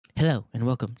Hello and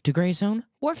welcome to Gray Zone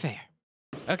Warfare.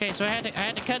 Okay, so I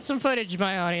had to cut some footage,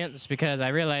 my audience, because I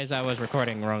realized I was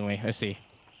recording wrongly. Let's see.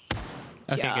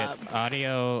 Okay, Job. good.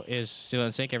 Audio is still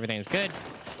in sync. Everything's good.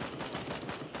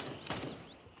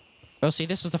 Oh, see,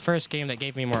 this is the first game that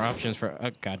gave me more options for... Oh,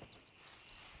 God.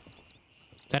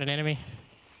 Is that an enemy?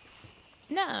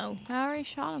 No, I already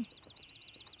shot him.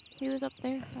 He was up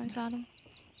there. I got him.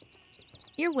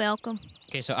 You're welcome.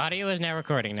 Okay, so audio is now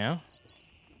recording now.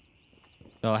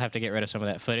 So I'll have to get rid of some of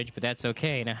that footage, but that's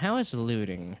okay. Now, how is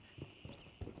looting?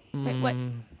 Wait, what?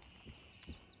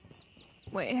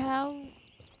 Wait,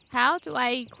 how do I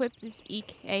equip this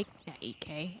AK?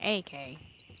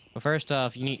 Well, first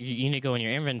off, you need to go in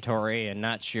your inventory and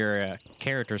not your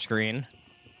character screen.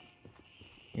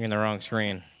 You're in the wrong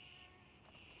screen.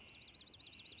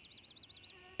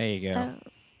 There you go.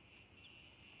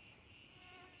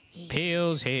 Oh.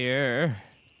 Pills here.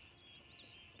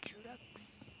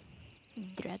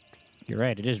 Drugs. You're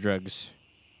right, it is drugs.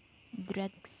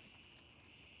 Drugs.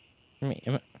 I'm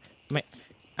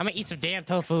gonna eat some damn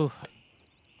tofu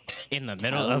in the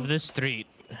middle of the street.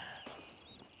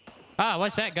 Ah,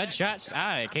 what's that? Gunshots?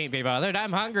 I can't be bothered.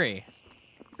 I'm hungry.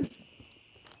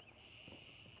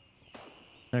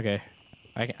 Okay,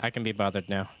 I can be bothered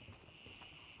now.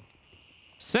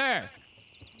 Sir!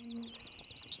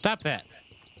 Stop that.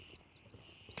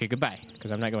 Okay, goodbye,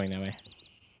 because I'm not going that way.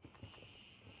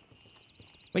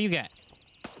 What you got?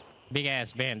 Big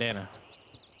ass bandana.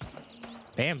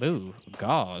 Bamboo.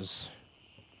 Gauze.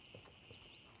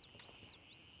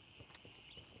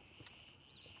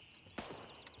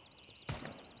 How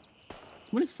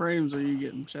many frames are you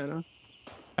getting, Shadow?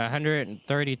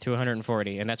 130 to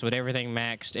 140, and that's with everything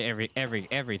maxed,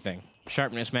 everything.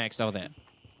 Sharpness maxed, all that.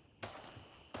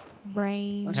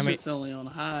 Brain. My How many- shit's only on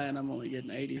high, and I'm only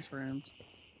getting 80s frames.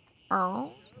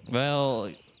 Oh.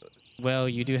 Well,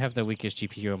 you do have the weakest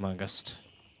GPU among us.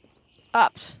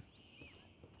 Ups.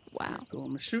 Wow. Cool. I'm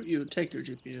gonna shoot you and take your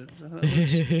GPU. Is that how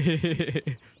that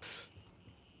works?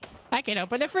 I can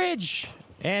open the fridge!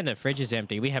 And the fridge is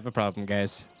empty. We have a problem,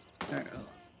 guys. Alright,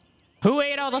 Who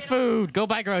ate all the food? Go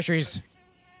buy groceries.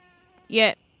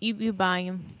 Yeah, you buy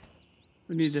him.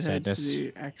 we need to head to Sadness.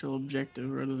 the actual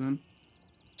objective rather than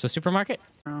So, supermarket?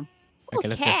 around. Okay,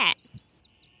 let's go. Cat.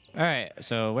 All right,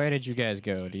 so where did you guys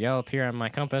go? Do y'all appear on my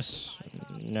compass?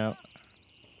 No.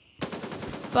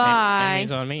 Bye.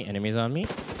 Enemies on me. Enemies on me.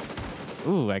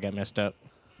 Ooh, I got messed up.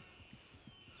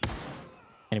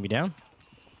 Enemy down.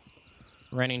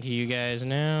 Running to you guys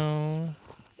now.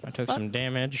 I took some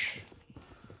damage.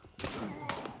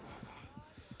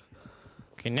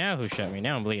 Okay, now who shot me?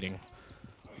 Now I'm bleeding.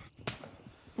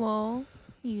 Well,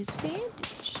 use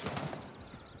bandage.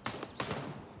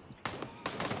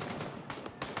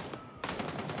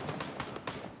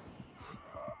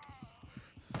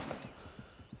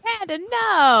 Panda,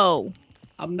 no.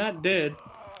 I'm not dead.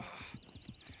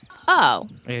 Oh,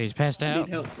 Hey, he's passed I out.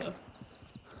 need help though.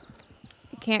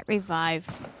 you can't revive.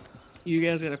 You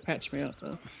guys gotta patch me up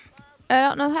though. I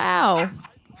don't know how.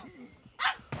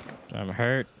 I'm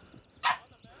hurt.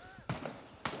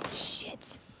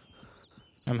 Shit.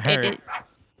 I'm hurt. It is.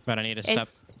 But I need to stop.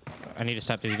 It's, I need to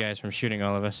stop these guys from shooting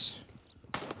all of us.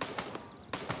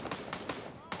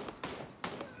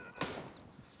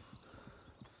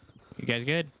 You guys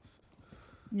good?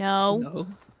 no. No.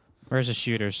 Where's the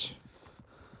shooters?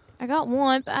 I got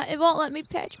one, but it won't let me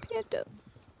patch Panda.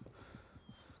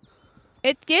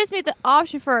 It gives me the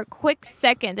option for a quick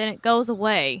second, then it goes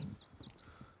away.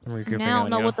 I'm regrouping Now I don't on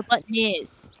know you. what the button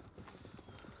is.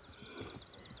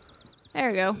 There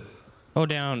we go. Hold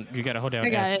down. You gotta hold down I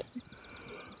got F. it.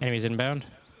 Enemies inbound.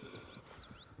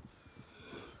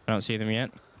 I don't see them yet.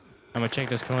 I'm gonna check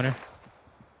this corner.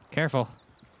 Careful.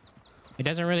 It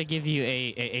doesn't really give you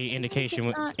a indication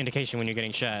not? indication when you're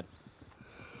getting shot.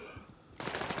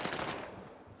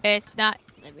 It's not.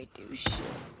 Let me do shit.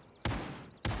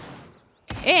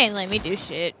 It ain't let me do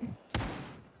shit.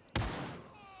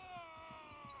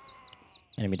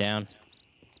 Enemy down.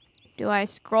 Do I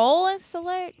scroll and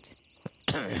select?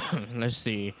 Let's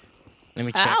see. Let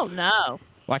me check. I don't know.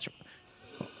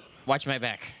 Watch my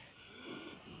back.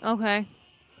 Okay.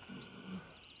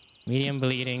 Medium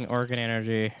bleeding, organ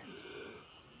energy.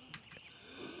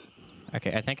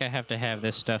 Okay, I think I have to have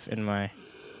this stuff in my...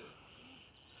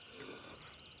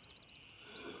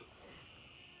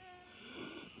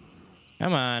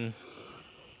 Come on.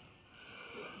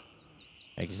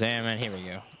 Examine. Here we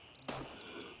go.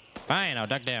 Fine, I'll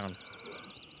duck down.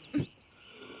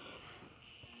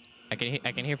 I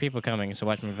can hear people coming, so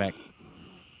watch my back.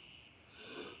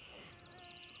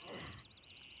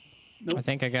 Nope. I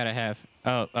think I gotta have...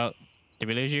 Oh, did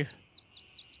we lose you?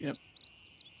 Yep.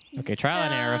 Okay, trial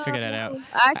and error. Figure that out.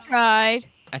 I tried.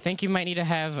 I think you might need to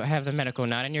have the medical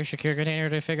not in your secure container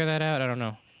to figure that out. I don't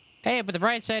know. Hey, but the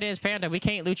bright side is, Panda, we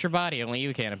can't loot your body. Only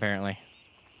you can, apparently.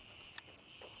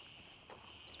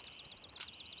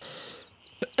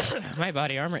 My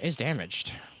body armor is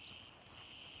damaged.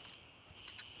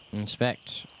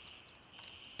 Inspect.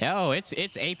 Oh, it's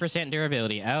 8%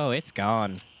 durability. Oh, it's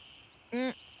gone.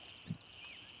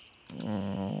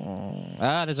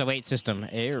 Ah, there's a weight system.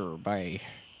 Error by.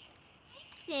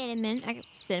 Cinnamon. I got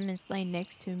Cinnamon laying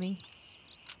next to me.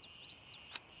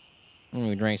 Let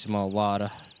me drink some more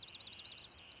water.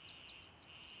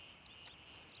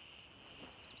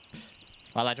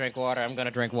 While I drink water, I'm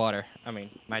gonna drink water. I mean,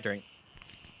 my drink.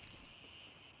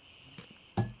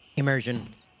 Immersion.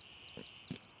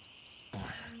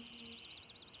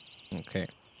 Okay.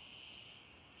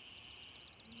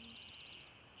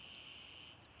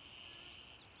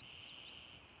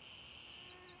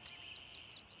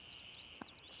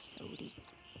 Sody.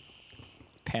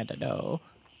 Panda, no.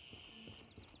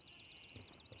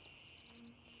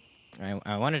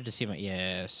 I wanted to see my...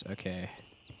 Yes, okay.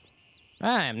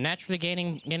 I'm naturally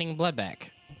gaining blood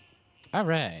back. All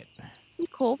right. Be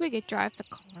cool if we could drive the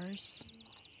cars.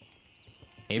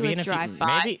 Maybe Do a in a few,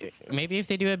 drive-by. maybe if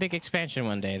they do a big expansion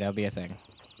one day, that'll be a thing.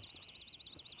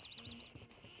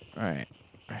 All right.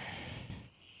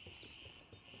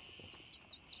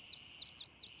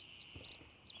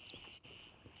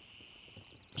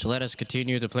 So let us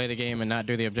continue to play the game and not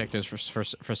do the objectives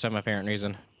for some apparent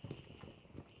reason.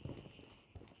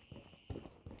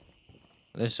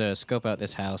 Let's scope out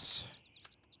this house.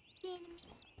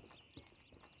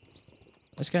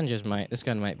 This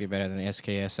gun might be better than the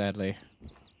SKS, sadly.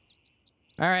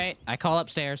 All right, I call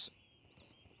upstairs.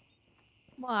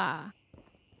 Why?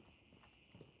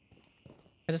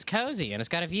 'Cause it's cozy and it's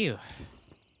got a view.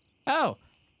 Oh,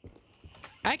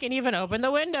 I can even open the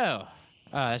window.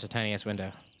 Oh, that's a tiny ass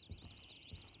window.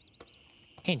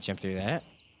 Can't jump through that.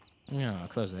 No,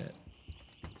 close that.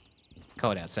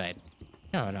 Cold outside.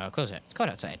 No, close it. It's cold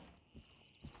outside.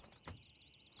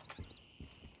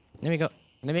 Let me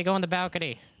go on the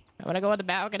balcony. I want to go on the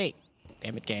balcony.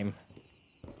 Damn it, game.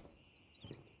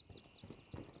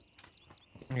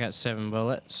 I got 7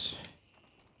 bullets.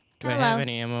 Do I have Hello.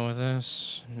 any ammo with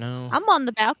this? No. I'm on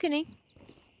the balcony.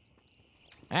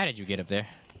 How did you get up there?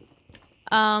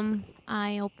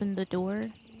 I opened the door.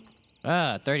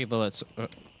 30 bullets.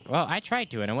 Well, I tried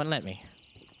to and it wouldn't let me.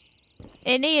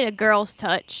 It needed a girl's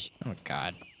touch. Oh,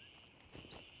 God.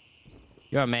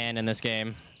 You're a man in this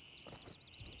game.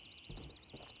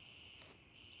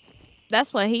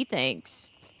 That's what he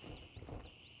thinks.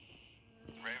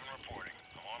 Raven reporting.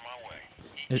 I'm on my way.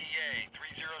 ETA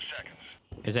 30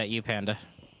 seconds. Is that you, Panda?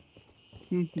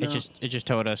 No. It just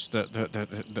told us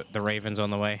the Raven's on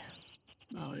the way.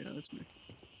 Oh yeah, that's me.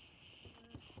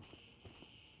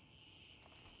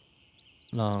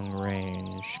 Long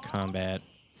range combat.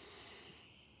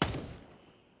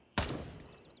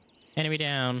 Enemy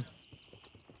down.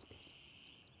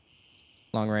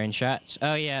 Long range shots.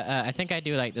 Oh yeah, I think I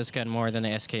do like this gun more than the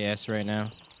SKS right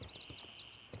now.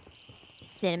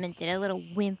 Cinnamon did a little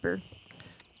whimper.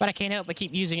 But I can't help but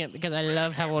keep using it because I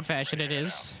love how old-fashioned it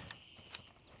is.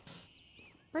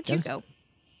 Where'd you Guns- go?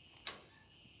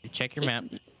 You check your map.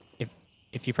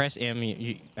 If you press M,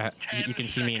 you can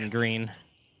see me in green.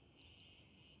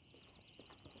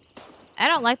 I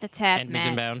don't like the tab Enemies map.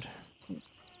 inbound.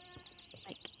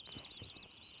 Like it.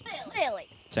 Really?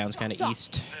 Sounds kind of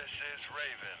east. This is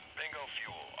Raven. Bingo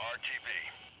fuel.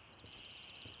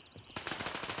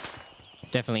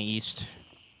 RTB. Definitely east.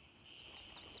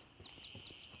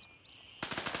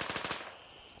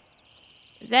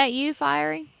 Is that you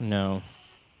firing? No.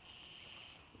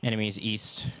 Enemies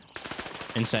east.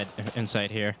 Inside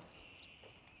here.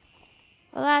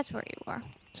 Well, that's where you are.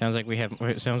 Sounds like we have.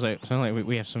 Sounds like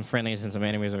we have some friendlies and some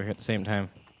enemies over here at the same time.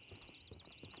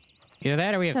 Either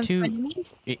that, or we have Some two.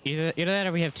 frenemies? Either that,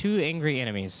 or we have 2 angry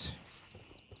enemies.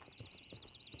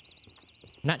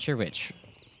 Not sure which.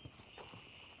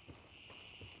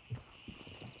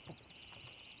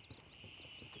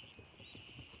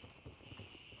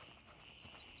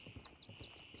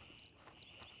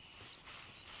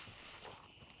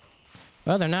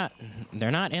 Well, they're not.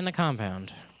 They're not in the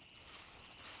compound.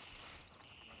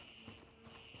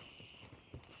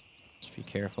 Just be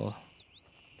careful.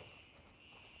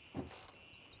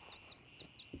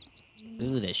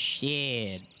 Ooh, the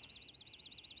shit.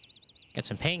 Got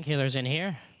some painkillers in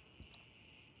here.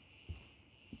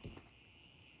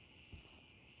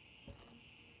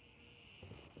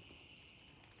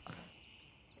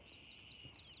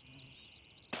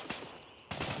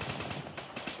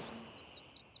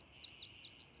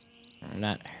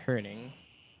 I'm not hurting.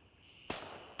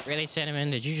 Really,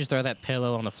 Cinnamon? Did you just throw that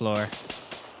pillow on the floor?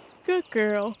 Good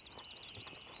girl.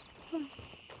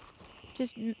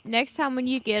 Just next time when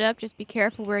you get up, just be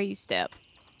careful where you step.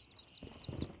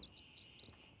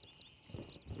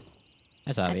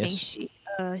 That's I think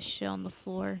obvious. she on the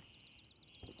floor.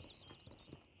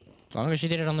 As long as she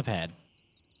did it on the pad.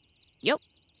 Yep,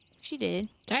 she did.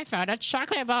 I found a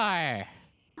chocolate bar.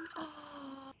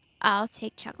 I'll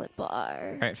take chocolate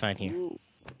bar. All right, fine here. Ooh.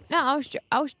 No,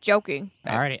 I was joking.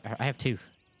 I have 2.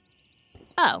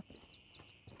 Oh.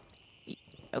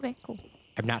 Okay, cool.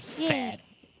 I'm not Yeah. fat.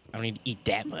 I don't need to eat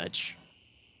that much.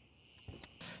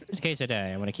 Just in case I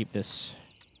die, I want to keep this.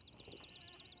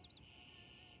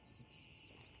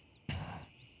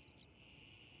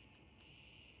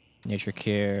 Nature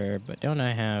care, but don't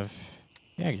I have...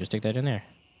 Yeah, I can just stick that in there.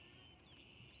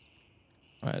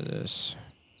 What is this?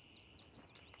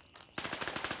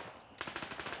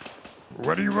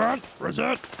 What do you want? What's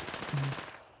that?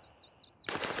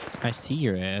 I see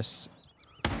your ass.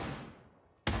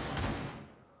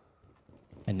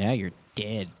 And now you're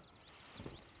dead.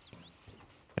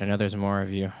 But I know there's more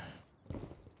of you.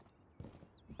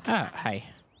 Ah, hi.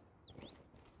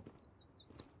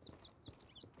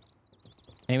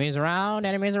 Enemies around,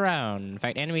 enemies around. In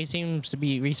fact, enemy seems to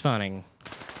be respawning.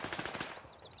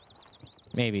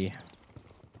 Maybe.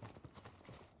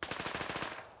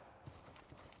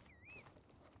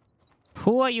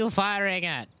 Who are you firing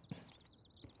at?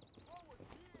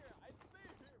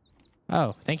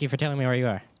 Oh, thank you for telling me where you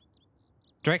are.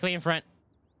 Directly in front.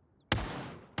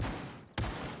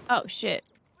 Oh, shit.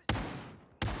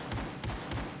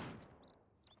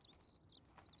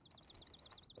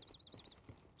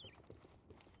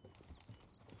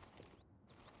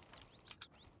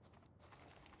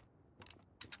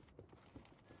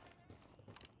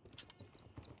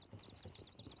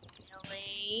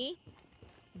 Really?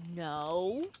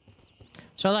 No.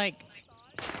 So, like,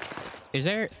 is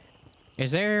there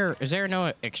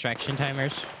no extraction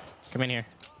timers? Come in here.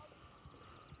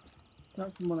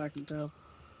 Not from what I can tell.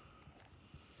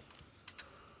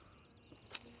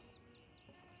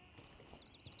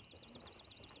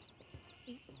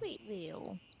 Sweet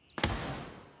Lil.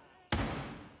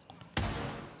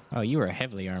 Oh, you were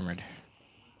heavily armored.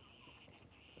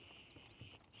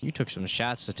 You took some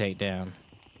shots to take down.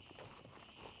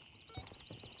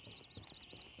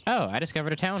 Oh, I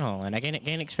discovered a town hall, and I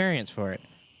gain experience for it.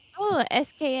 Oh,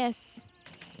 SKS.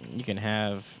 You can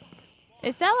have...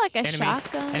 Is that like a Enemy.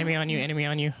 shotgun? Enemy on you, enemy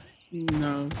on you.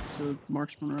 No, it's a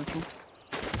marksman rifle.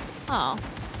 Oh.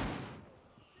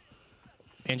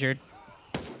 Injured.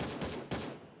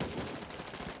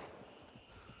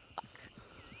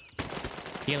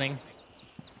 Healing.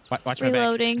 Watch my back.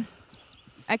 Reloading.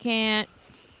 I can't.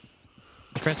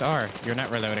 Press R. You're not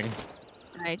reloading.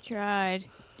 I tried.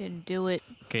 Didn't do it.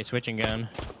 Okay, switching gun.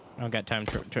 I don't got time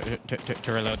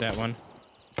to reload that one.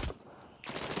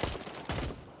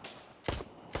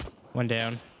 One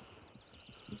down.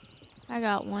 I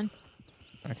got one.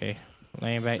 Okay,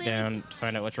 laying back down to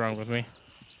find out what's wrong with me.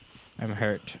 I'm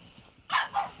hurt.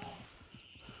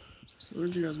 So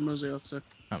where'd you guys mosey up to?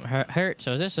 I'm hurt.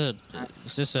 So is this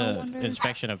a wonder.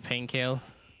 inspection of pain kill?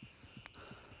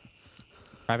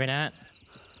 Probably not.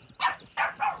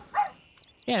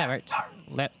 Yeah, that worked.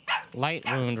 Light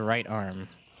wound, right arm.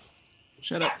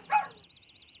 Shut up.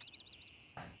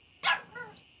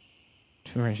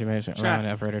 Too much around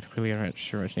operator to quickly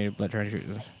enrich much needed blood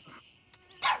transfusions.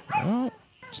 No,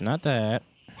 it's not that.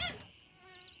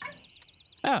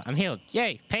 Oh, I'm healed.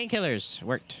 Yay, painkillers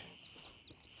worked.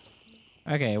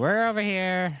 Okay, we're over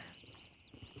here.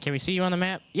 Can we see you on the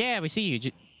map? Yeah, we see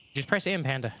you. Just press M,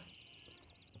 Panda.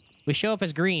 We show up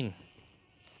as green.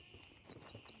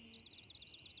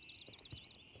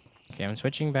 Okay, I'm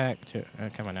switching back to...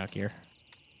 come on now, gear.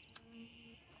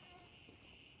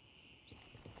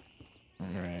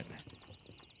 Alright.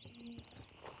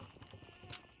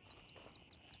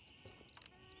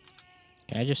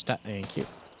 Can I just stop? Thank you.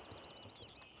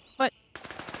 What?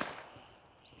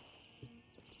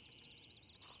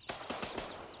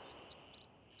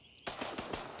 Oh,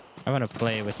 I want to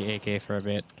play with the AK for a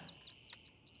bit.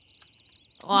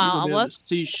 Wow, You what?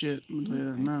 see shit. I'm gonna tell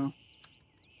you that now.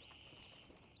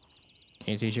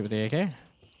 Can you see shit with the AK?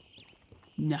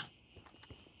 Nah.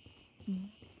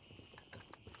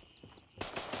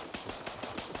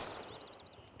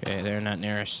 Okay, they're not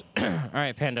near us.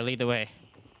 Alright, Panda, lead the way.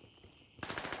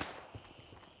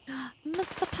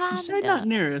 Mr. You say not Panda.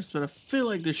 near us, but I feel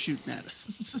like they're shooting at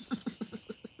us.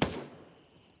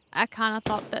 I kind of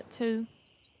thought that too.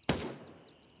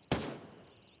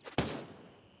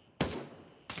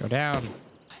 Go down.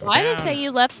 Go Why did it down. say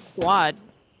you left the squad?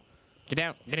 Get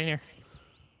down. Get in here.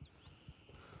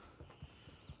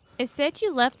 It said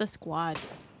you left the squad.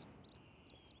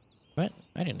 What?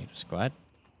 I didn't need a squad.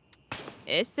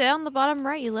 It said on the bottom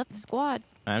right you left the squad.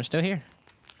 I'm still here.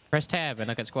 Press tab and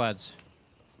look at squads.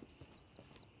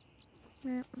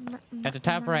 At the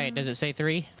top right, does it say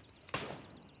 3?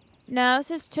 No, it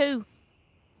says 2.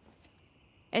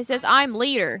 It says I'm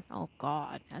leader. Oh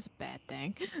God, that's a bad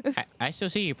thing. I still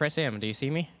see you. Press M. Do you see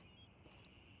me?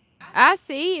 I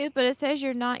see you, but it says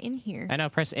you're not in here. I know.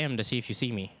 Press M to see if you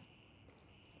see me.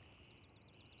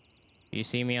 Do you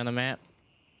see me on the map?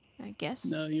 I guess.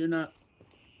 No, you're not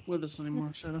with us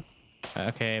anymore, Shadow.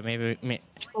 Okay, maybe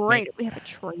Traitor. We have a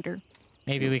traitor.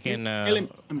 maybe we can. Kill him.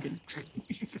 I'm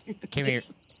kidding.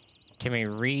 Can we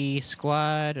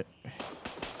re-squad?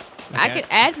 I Okay.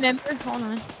 could add member. Hold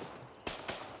on.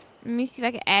 Let me see if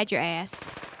I can add your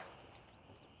ass.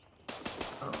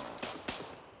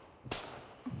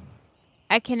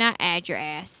 I cannot add your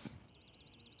ass.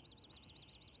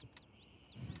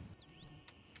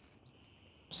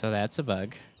 So that's a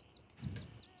bug.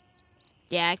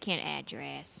 Yeah, I can't add your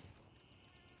ass.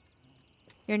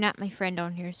 You're not my friend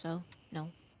on here, so no.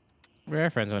 We're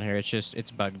friends on here.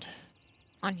 It's bugged.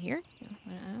 On here?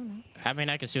 No, I don't know. I mean,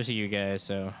 I can still see you guys,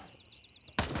 so.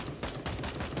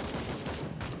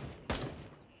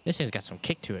 This thing's got some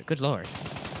kick to it. Good lord.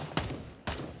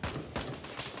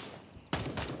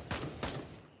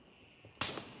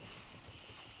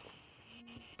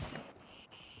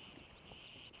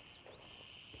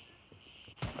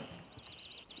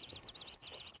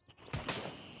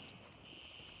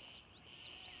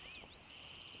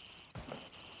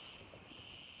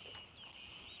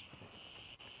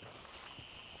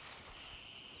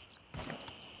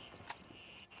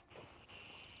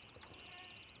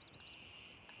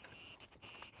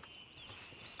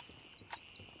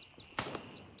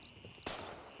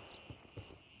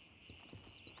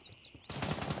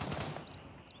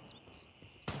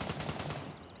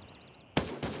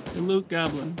 The Luke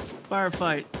Goblin.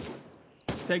 Firefight.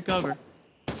 Take cover.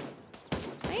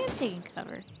 I am taking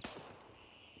cover.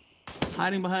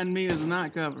 Hiding behind me is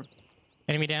not cover.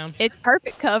 Enemy down. It's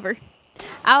perfect cover.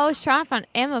 I was trying to find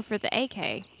ammo for the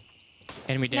AK.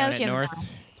 Enemy down No, at Gemini. north.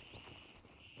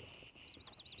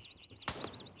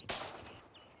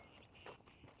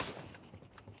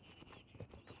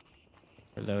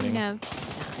 Reloading. No.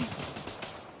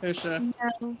 Here's Shadow.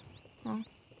 No. Oh.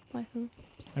 What, who?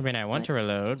 I mean, I want to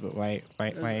reload, but why?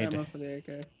 There's ammo for the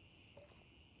AK.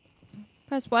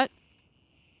 Press what?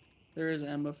 There is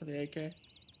ammo for the AK.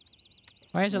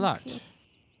 Why is it locked? Okay.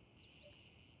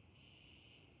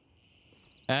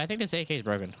 I think this AK is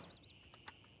broken.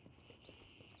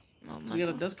 Oh Does my he got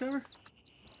a God. dust cover?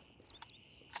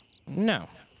 No.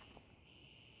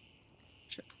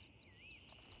 Shit.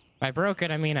 By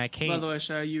broken, I mean I By can't. the way,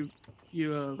 Shadow, you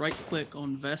right click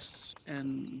on vests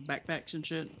and backpacks and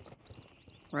shit,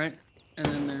 right? And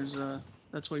then there's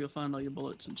that's where you'll find all your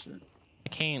bullets and shit.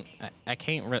 I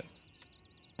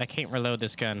can't reload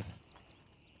this gun.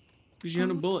 Because you have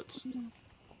no bullets.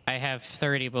 I have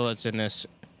 30 bullets in this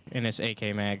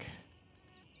AK mag.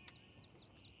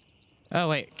 Oh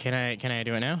wait, can I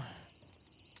do it now?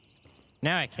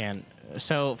 Now I can.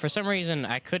 So for some reason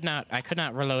I could not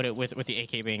reload it with the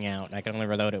AK being out. I can only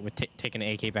reload it with taking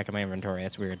the AK back in my inventory.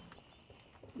 That's weird.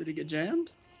 Did it get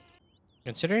jammed?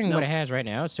 Considering Nope. what it has right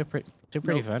now, it's still pretty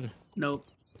Nope. fun. Nope.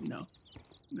 No,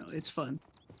 it's fun.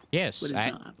 Yes, But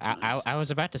it's not. I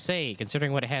was about to say,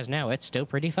 considering what it has now, it's still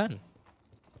pretty fun.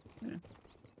 Yeah.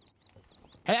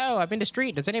 Hello, I'm in the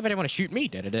street. Does anybody want to shoot me?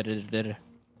 Da-da-da-da-da-da.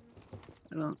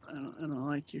 I don't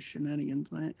like your shenanigans,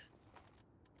 mate.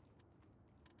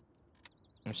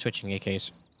 I'm switching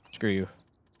AKs. Screw you.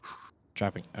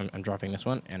 I'm dropping this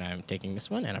one, and I'm taking this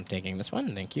one, and I'm taking this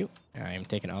one. Thank you. I'm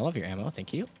taking all of your ammo.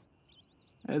 Thank you.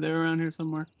 Hey, they're around here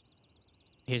somewhere.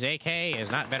 His AK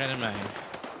is not better than mine.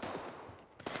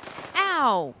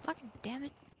 Ow! Fucking damn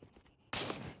it.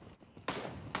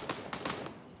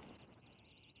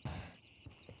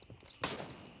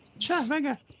 Shot,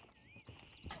 Vega.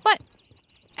 What?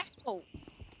 Ow!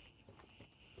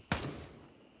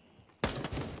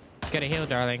 Gotta heal,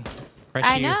 darling. Press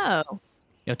I U. know.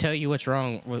 It'll tell you what's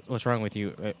wrong with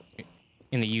you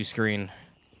in the U screen.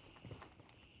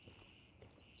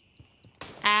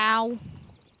 Ow.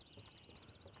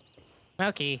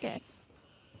 Smokey. Yes.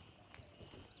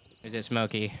 Is it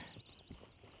Smokey?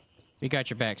 We got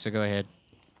your back, so go ahead.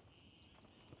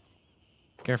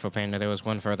 Careful, Panda. There was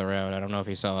one further out. I don't know if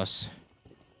he saw us.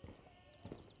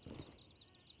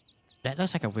 That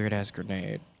looks like a weird-ass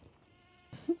grenade.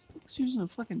 Who the fuck's using a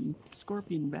fucking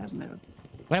scorpion bassinet?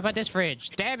 What about this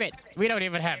fridge? Damn it! We don't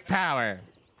even have power.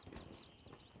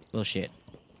 Bullshit.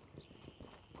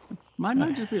 Might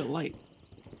not just be a light.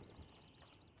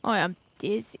 Oh, I'm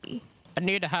dizzy. I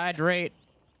need to hydrate.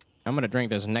 I'm gonna drink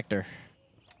this nectar.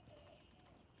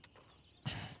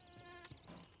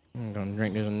 I'm gonna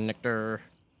drink this nectar.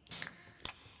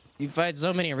 You find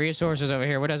so many resources over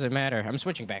here. What does it matter? I'm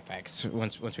switching backpacks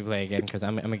once we play again because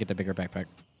I'm gonna get the bigger backpack.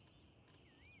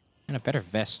 And a better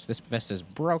vest. This vest is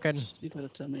broken. You gotta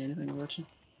tell me anything about you.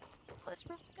 What's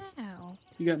wrong now?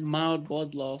 You got mild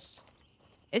blood loss.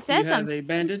 It You says have I'm. a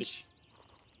bandage.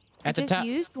 I At the just top,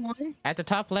 used one. at the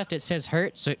top left, it says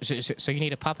hurt. So you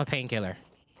need to pop a painkiller.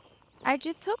 I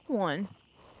just took one.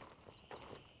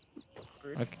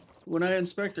 Okay. When I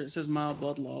inspect it, it says mild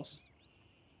blood loss.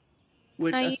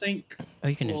 Which I I- think Oh,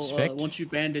 you can will, inspect. once you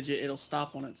bandage it, it'll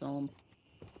stop on its own.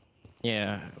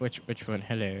 Yeah. Which one?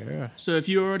 Hello. So if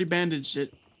you already bandaged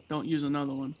it, don't use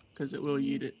another one because it will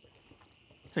eat it.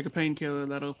 Take a painkiller,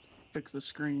 that'll fix the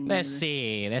screen. Let's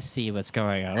maybe. see. Let's see what's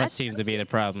going on. What That's seems to be the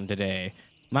problem today?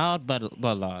 Mild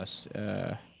blood loss.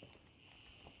 Let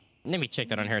me check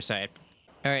that on her side.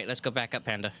 All right, let's go back up,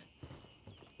 Panda.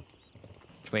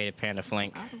 Which way did Panda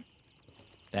flank?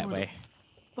 That Where the way.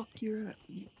 Fuck you at?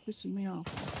 You pissing me off.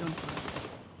 Gunfire.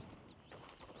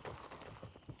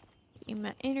 Get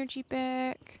my energy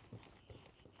back.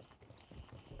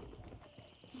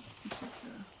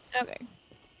 Okay.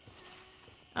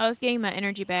 I was getting my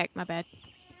energy back. My bad.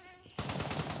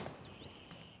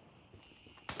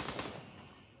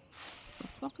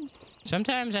 Fucking.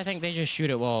 Sometimes I think they just shoot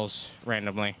at walls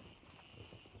randomly.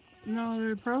 No,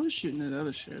 they're probably shooting at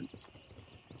other shit.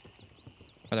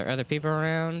 Are there other people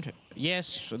around?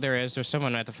 Yes, there is. There's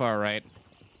someone at the far right.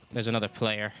 There's another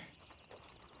player.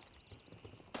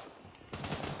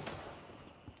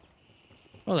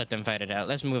 We'll let them fight it out.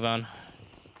 Let's move on.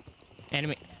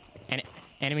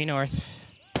 Enemy north.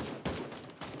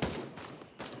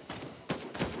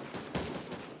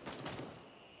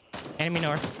 Enemy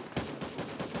north.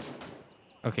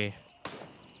 Okay.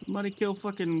 Somebody kill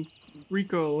fucking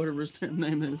Rico or whatever his damn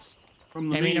name is. From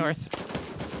the Enemy meme. north.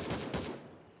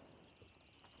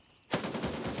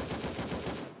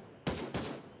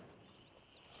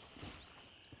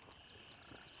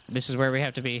 This is where we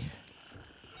have to be.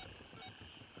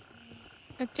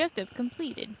 Objective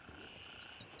completed.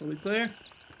 Are we clear?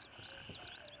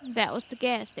 That was the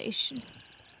gas station.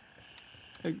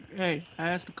 Hey, I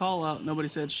asked to call out. Nobody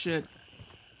said shit.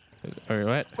 Or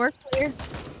what? We're clear.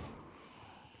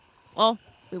 Well,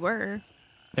 we were.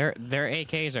 Their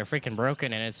AKs are freaking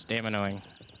broken and it's damn annoying.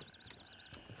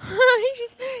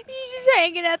 he's just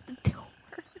hanging at the door.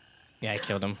 Yeah, I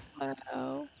killed him.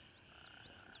 Wow.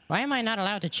 Why am I not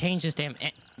allowed to change this damn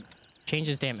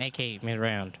AK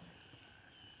mid-round?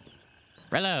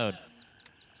 Reload.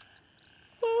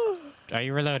 Are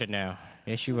you reloaded now?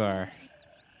 Yes, you are.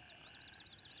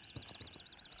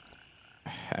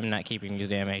 I'm not keeping your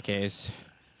damn AKs.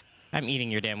 I'm eating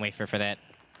your damn wafer for that.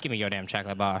 Give me your damn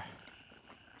chocolate bar.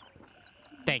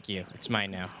 Thank you. It's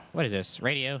mine now. What is this?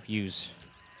 Radio? Use.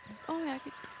 Oh, yeah, I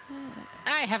could do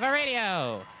that. I have a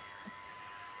radio!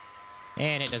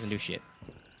 And it doesn't do shit.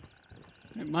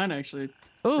 It might actually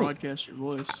Ooh! broadcast your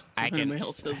voice. So I if can- anybody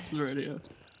else has the radio.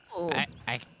 Oh.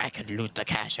 I could loot the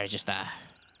cash register.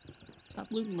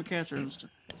 Stop looting my cash register.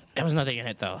 There was nothing in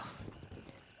it, though.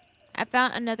 I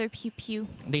found another pew pew.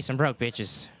 These some broke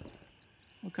bitches.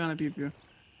 What kind of people?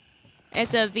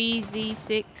 It's a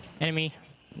VZ6. Enemy.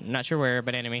 Not sure where,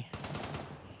 but enemy.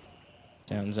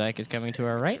 Sounds like it's coming to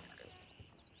our right.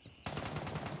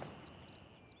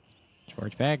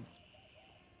 Sports bag.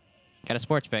 Got a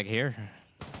sports bag here.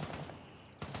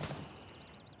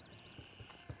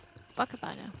 Fuck if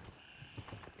I know.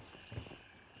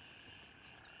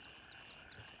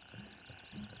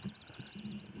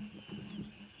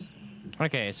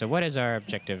 Okay, so what is our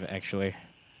objective, actually?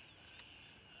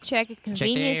 Check a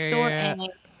convenience store area. and a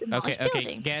demolished Okay,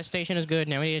 building. gas station is good.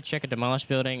 Now we need to check a demolished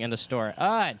building and the store.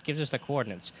 Ah, it gives us the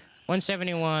coordinates.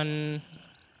 171,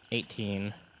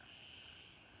 18.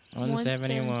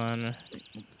 171,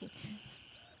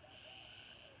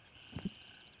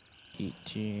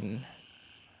 18.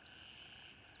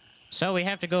 So we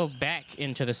have to go back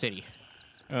into the city.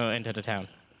 Into the town.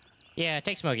 Yeah,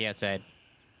 take Smokey outside.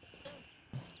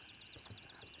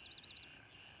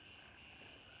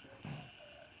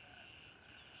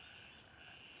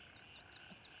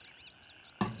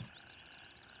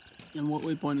 And what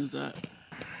waypoint is that?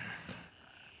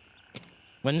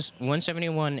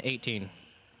 171, 18.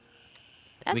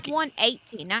 That's we can-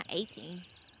 118, not 18.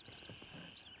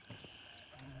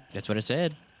 That's what it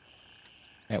said.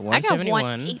 At I got 171,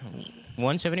 118.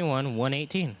 171,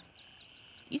 118.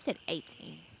 You said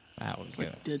 18. Wow, It's good.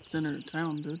 like dead center of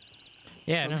town, dude.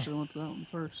 Yeah, Probably no. should have went to that one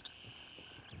first.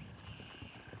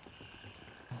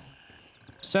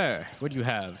 Sir, what do you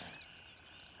have?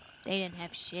 They didn't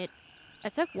have shit. I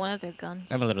took one of their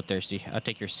guns. I'm a little thirsty. I'll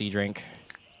take your sea drink.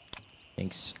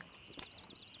 Thanks.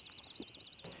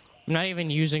 I'm not even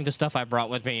using the stuff I brought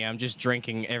with me. I'm just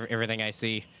drinking everything I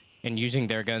see and using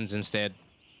their guns instead.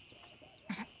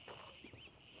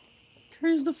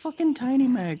 Here's the fucking tiny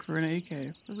mag for an AK.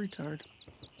 A retard.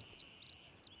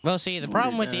 Well, see, the Oh,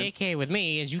 problem with Dad. the AK with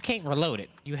me is you can't reload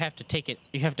it. You have to take it.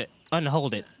 You have to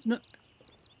unhold it. No.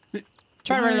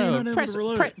 Try to Why are you not reload. able Press, to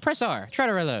reload it? press R. Try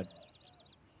to reload.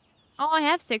 Oh, I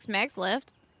have 6 mags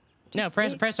left. No, Just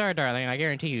press 6. press R, darling. I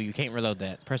guarantee you, you can't reload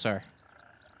that. Press R.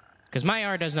 Because my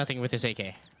R does nothing with this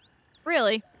AK.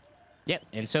 Really? Yep,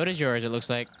 and so does yours, it looks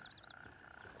like.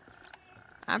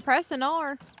 I'm pressing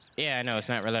R. Yeah, I know, it's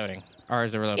not reloading. R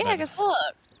is the reload Yeah, button. because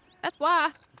look. That's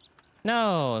why.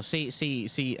 No, see,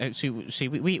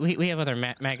 we have other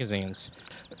magazines.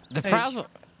 The Hey,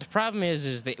 problem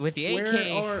is that with the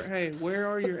AK... Where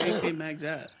are your AK mags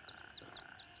at?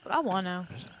 But I want to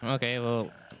know. Okay,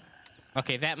 well...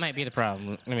 Okay, that might be the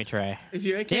problem. Let me try. If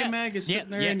your AK Yeah, mag is sitting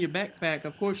there yeah. in your backpack,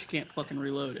 of course you can't fucking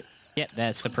reload it. Yep,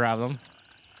 that's the problem.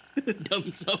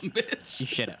 Dumb son of a You bitch.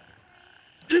 shut up.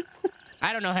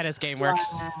 I don't know how this game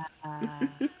works.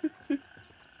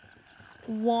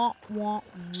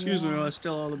 Excuse me while I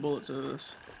steal all the bullets out of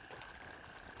this.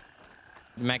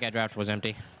 The mag I dropped was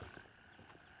empty.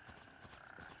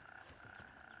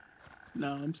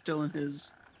 No, I'm still in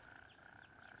his.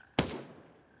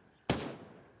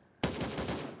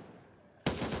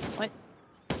 What?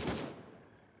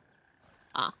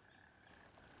 Ah.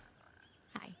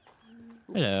 Hi.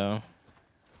 Hello.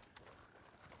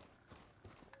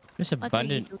 Just What are you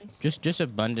abundant, doing? just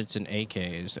abundance in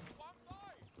AKs.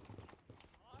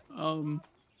 I'm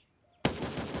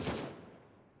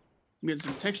getting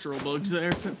some textural bugs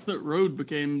there. That road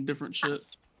became different shit.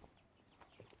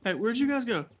 Hey, where'd you guys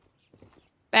go?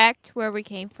 Back to where we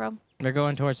came from. They're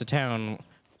going towards the town.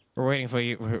 We're waiting for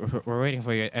you. We're waiting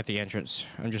for you at the entrance.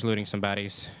 I'm just looting some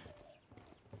bodies.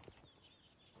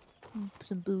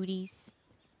 Some booties.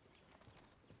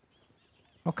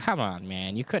 Oh, come on,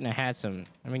 man. You couldn't have had some...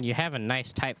 I mean, you have a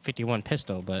nice Type 51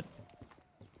 pistol, but...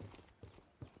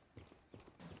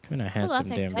 Couldn't have had Well, I'll some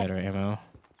take damn that. better ammo.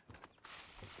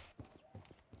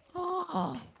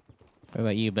 Oh. What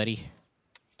about you, buddy?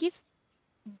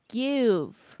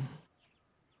 Give.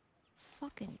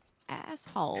 Fucking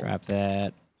asshole. Drop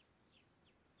that.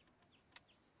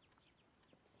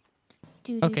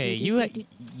 Okay,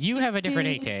 you have a different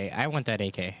AK. I want that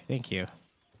AK. Thank you.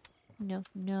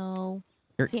 No.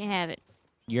 Your- Can't have it.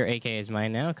 Your AK is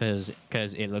mine now because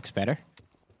it looks better.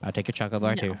 I'll take your chocolate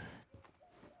bar No. too.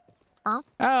 Huh?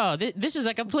 Oh, this is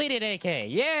a completed AK.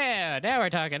 Yeah, now we're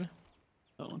talking.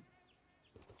 That one.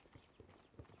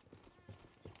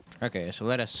 Okay, so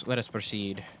let us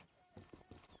proceed.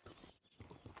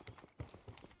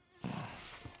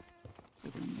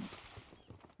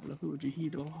 I love who would you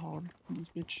heat all hard in this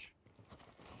bitch.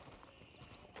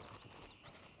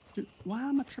 Dude, why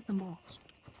am I tripping balls?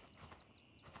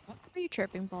 What are you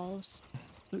tripping balls?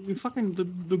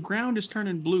 The ground is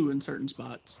turning blue in certain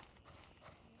spots.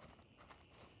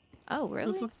 Oh, The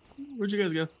really? fuck- Where'd you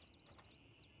guys go?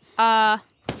 Oh,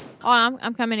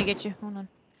 I'm coming to get you. Hold on.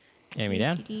 Hand me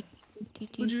down.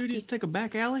 Would you idiots take a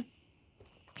back alley?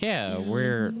 Yeah,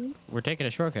 we're taking a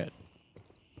shortcut.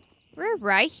 We're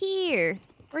right here.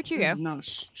 Where'd you This go? is not a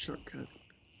shortcut.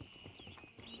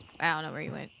 I don't know where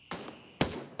you went.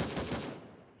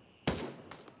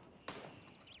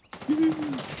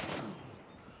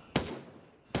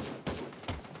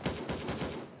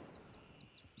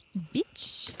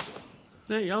 Bitch.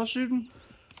 Hey, y'all shooting?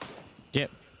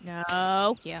 Yep,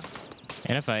 No. Yeah.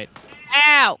 in a fight.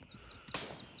 Ow.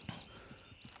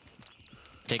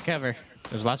 Take cover.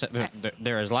 There's lots of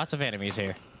there is lots of enemies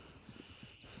here.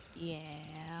 Yeah.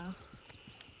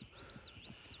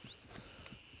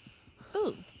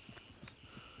 Ooh.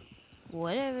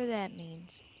 Whatever that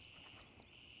means.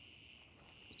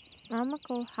 I'm gonna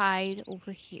go hide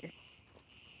over here.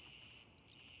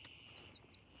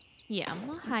 Yeah, I'm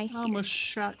gonna hide I here. almost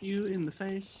shot you in the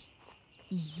face.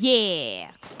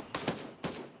 Yeah.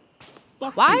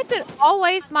 Fuck Why you. is it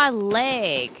always my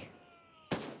leg?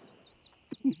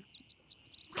 Why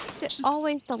is it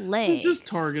always the I leg? just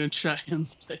targeted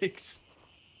Cheyenne's legs.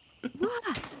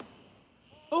 Why?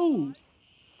 Oh!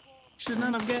 Should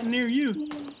not have gotten near you.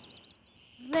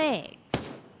 Legs.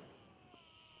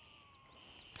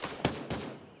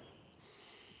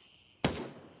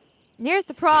 And here's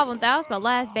the problem. That was my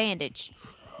last bandage.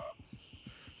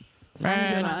 You got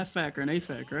Man, an IFAK or an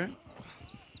AFAK, right?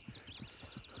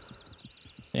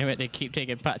 Damn it, they keep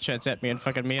taking pot shots at me and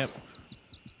fucking me up.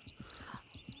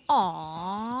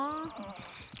 Aww.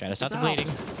 Gotta stop the It's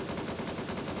bleeding.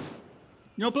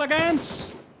 No plug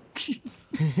ants.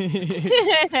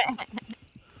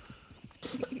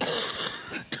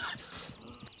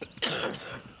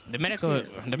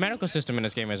 The medical system in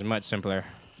this game is much simpler.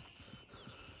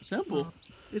 Simple.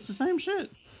 It's the same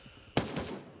shit.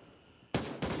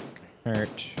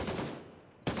 Hurt.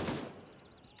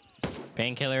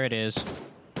 Painkiller it is.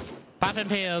 Popping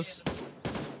pills.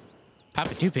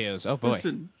 Popping 2 pills. Oh boy.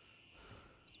 Listen.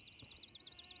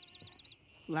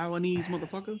 Lawanese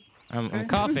motherfucker. I'm Okay.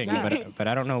 coughing, but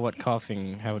I don't know what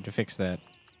coughing. How to fix that?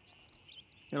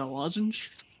 Got a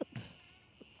lozenge?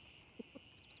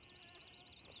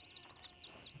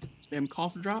 Damn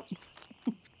cough drop?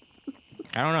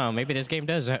 I don't know. Maybe this game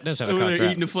does have a Over cough there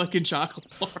drop. eating a fucking chocolate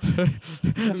bar.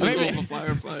 In the middle of a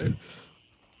firefight.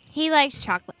 He likes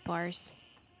chocolate bars.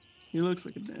 He looks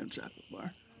like a damn chocolate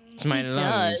bar. It's my He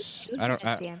lungs. does. I don't.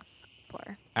 Damn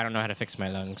bar. I don't know how to fix my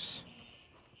lungs.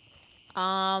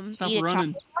 Stop Eat a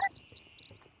running. chocolate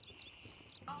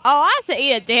bar? Oh, I said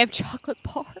eat a damn chocolate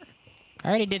bar. I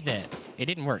already did that. It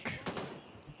didn't work.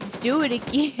 Do it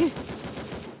again.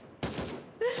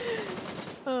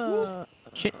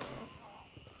 Shit.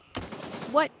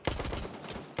 What?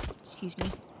 Excuse me.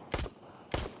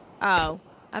 Oh,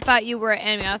 I thought you were an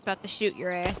enemy. I was about to shoot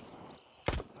your ass.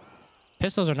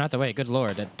 Pistols are not the way. Good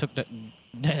lord, that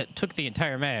took the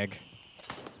entire mag.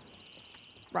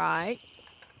 Right.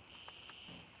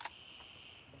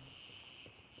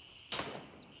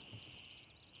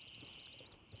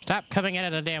 Stop coming out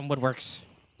of the damn woodworks.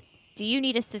 Do you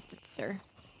need assistance, sir?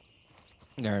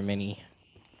 There are many.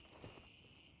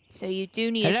 So you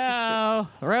do need assistance. Hello,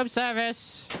 room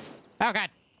service. Oh god,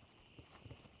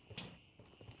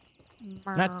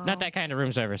 not that kind of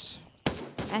room service.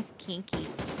 That's kinky.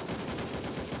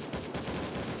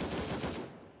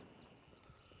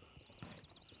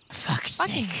 Fuck's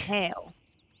Fucking sake. hell.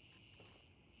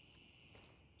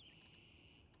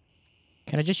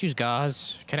 Can I just use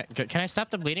gauze? Can I stop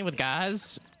the bleeding with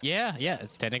gauze? Yeah,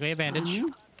 it's technically a bandage.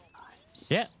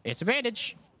 Yeah, it's a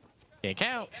bandage. It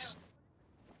counts.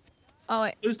 Oh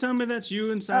wait. Please tell me that's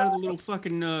you inside of the little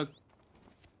fucking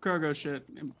cargo shit.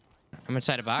 I'm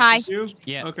inside a box. Hi. You?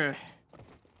 Yeah. Okay.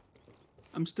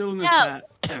 I'm still in this No. hat.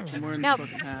 I'm wearing No. this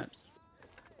fucking hat.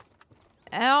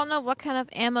 I don't know what kind of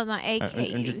ammo my AK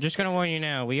I'm used. just gonna warn you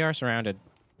now. We are surrounded.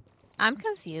 I'm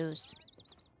confused.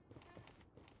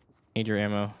 Need your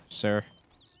ammo, sir.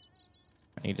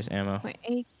 I need this ammo. Wait,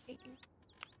 AK.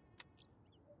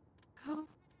 Oh,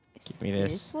 is Give me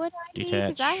this. what I need?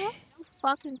 'Cause I Detach. have no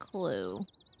fucking clue.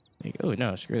 Oh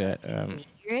no, screw that.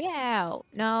 Figure it out.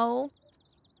 No.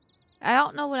 I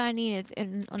don't know what I need. It's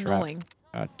annoying.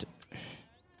 Uh,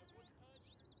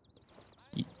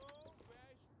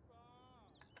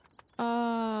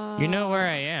 you know where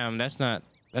I am. That's not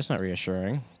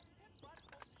reassuring.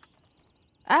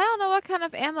 I don't know what kind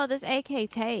of ammo this AK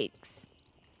takes.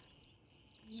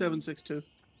 7.62.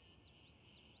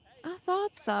 I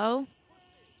thought so.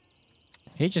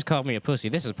 He just called me a pussy.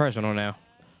 This is personal now.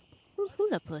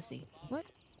 Who's a pussy? What?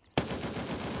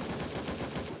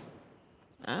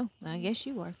 Oh, I guess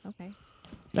you were. Okay.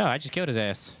 No, I just killed his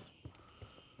ass.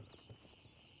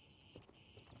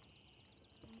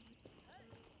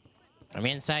 I'm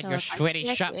inside So your if I sweaty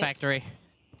check shop it- factory.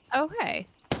 Okay.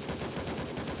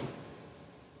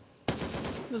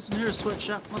 Listen here,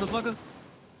 sweatshop motherfucker.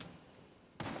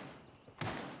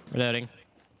 Reloading.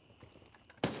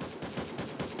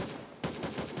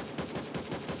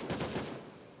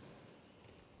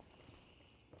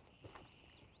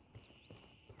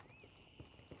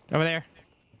 Over there.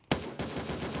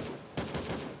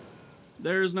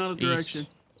 There is not a direction.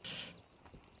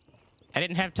 I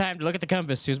didn't have time to look at the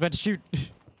compass. He was about to shoot.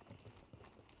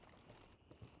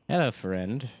 Hello,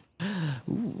 friend.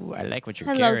 Ooh, I like what you're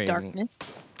Hello, carrying. darkness.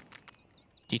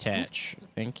 Detach.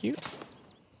 Thank you.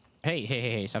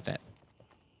 Hey, stop that.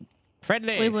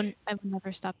 Friendly. I would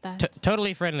never stop that.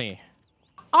 Totally friendly.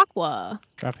 Aqua.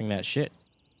 Dropping that shit.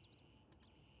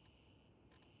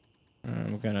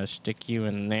 I'm gonna stick you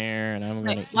in there, and I'm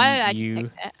gonna Wait, why did I eat just you.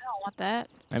 take that? I don't want that.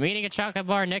 I'm eating a chocolate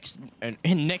bar next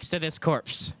to this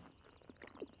corpse.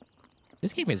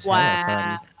 This game is hella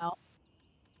Wow. fun.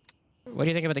 What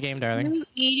do you think about the game, darling? You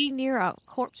eating near a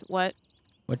corpse? What?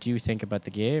 What do you think about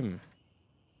the game?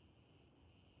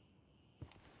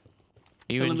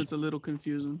 You Element's a little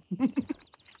confusing.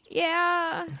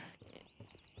 Yeah.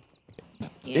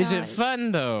 Is Yeah, it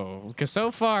fun though? Because so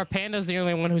far, Panda's the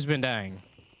only one who's been dying.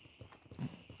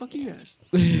 Fuck you guys.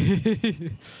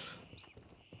 Hey,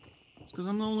 It's because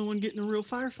I'm the only one getting in real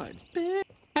firefights. Bitch.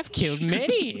 I've killed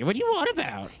many. What do you want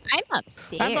about? I'm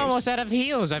upstairs. I'm almost out of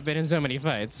heals. I've been in so many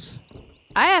fights.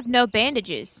 I have no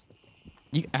bandages.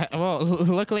 Well,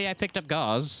 luckily I picked up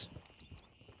gauze.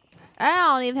 I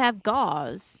don't even have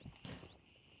gauze.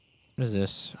 What is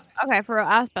this? Okay, for real,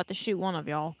 I was about to shoot one of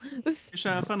y'all.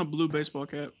 Shy, I found a blue baseball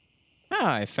cap. Oh,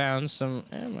 I found some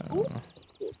ammo.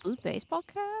 Ooh, blue baseball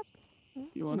cap?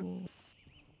 You want it? Ooh.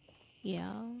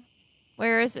 Yeah.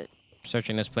 Where is it?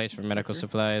 Searching this place for medical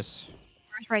supplies.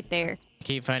 It's right there.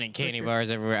 Keep finding candy here.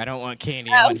 bars everywhere. I don't want candy.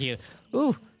 I Oh. want heal.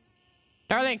 Ooh.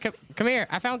 Darling, come here.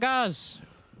 I found gauze.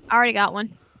 I already got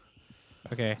one.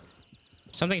 Okay.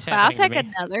 Something's But I'll happening take to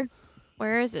me. another.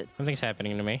 Where is it? Something's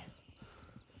happening to me.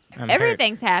 I'm hurt.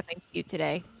 Everything's happening to you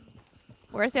today.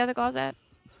 Where's the other gauze at?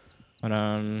 Hold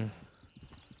on.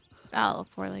 I'll look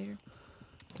for it later.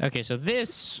 Okay, so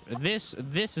this is I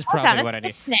found probably a what I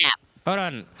need. snip snap. Hold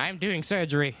on. I'm doing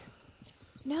surgery.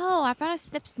 No, I found a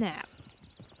snip snap.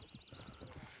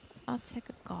 I'll take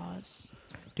a gauze.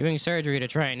 Doing surgery to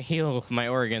try and heal my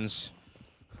organs.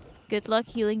 Good luck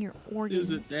healing your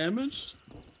organs. Is it damaged?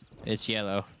 It's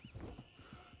yellow.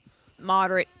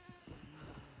 Moderate.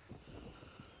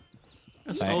 I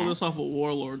Right. stole this off a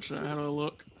warlord. Shy. How do I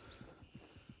look?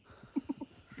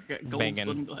 I got gold Bangin'.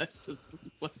 sunglasses.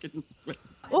 Fucking.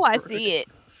 Oh, I see it.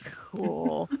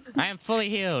 Cool. I am fully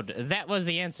healed. That was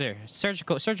the answer.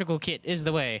 Surgical kit is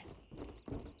the way.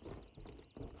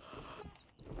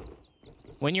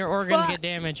 When your organs get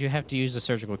damaged, you have to use the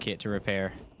surgical kit to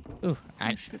repair. Ooh,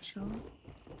 I Shit, Shy.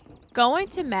 Going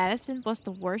to Madison was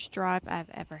the worst drive I've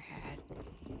ever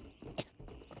had.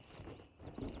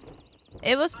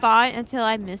 It was fine until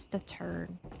I missed the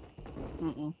turn.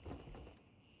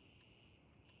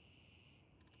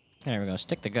 There we go.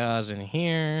 Stick the gauze in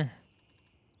here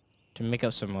to make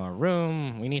up some more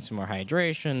room. We need some more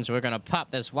hydration, so we're gonna pop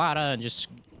this water and just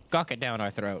gawk it down our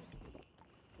throat.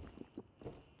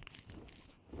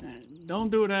 Don't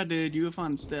do what I did. You will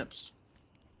find steps.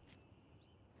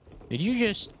 Did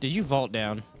you vault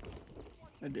down?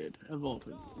 I did. I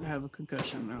vaulted. I have a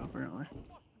concussion now, apparently.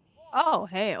 Oh,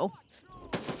 hell.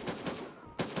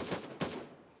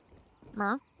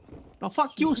 Mer? The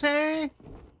fuck you say?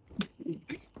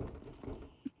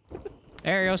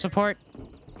 Aerial support.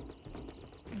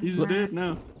 He's dead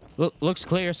now. Looks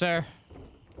clear, sir.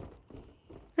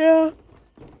 Yeah.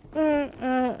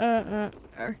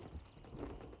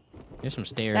 There's some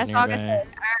stairs That's all I nearby.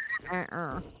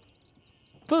 said.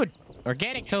 Food.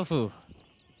 Organic tofu.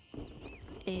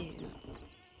 Ew.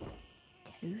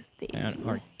 Tofu. And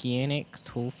organic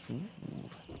tofu.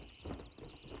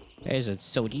 There's a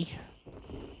sody.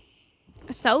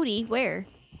 A sody? Where?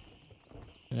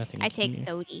 Nothing. I take here.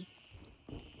 sody.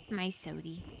 My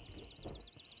sody.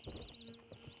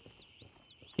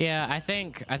 Yeah, I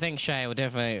think Shy would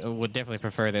definitely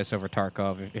prefer this over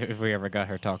Tarkov if we ever got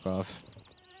her Tarkov.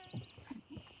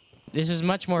 This is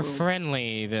much more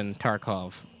friendly than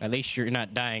Tarkov. At least you're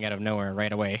not dying out of nowhere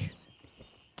right away.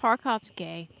 Tarkov's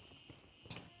gay.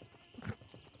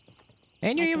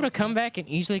 And you're able to come back and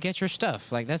easily get your stuff.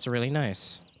 Like, that's really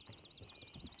nice.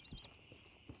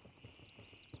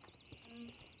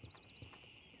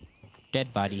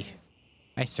 Dead body.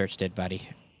 I searched dead body.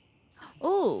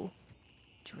 Ooh.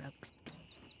 Drugs.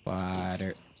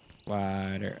 Water.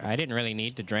 Water. I didn't really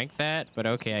need to drink that, but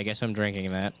okay, I guess I'm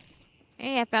drinking that.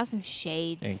 Hey, I found some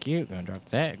shades. Thank you. Gonna drop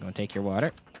that. Gonna take your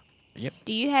water. Yep.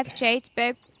 Do you have shades,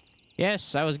 babe?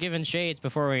 Yes, I was given shades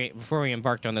before we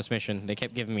embarked on this mission. They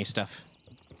kept giving me stuff.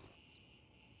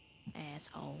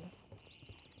 Asshole.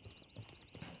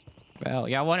 Well,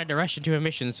 y'all wanted to rush into a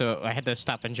mission, so I had to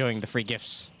stop enjoying the free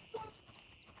gifts.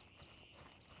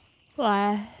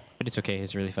 Why? But it's okay.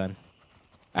 It's really fun.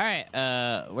 All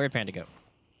right. Where'd Panda go?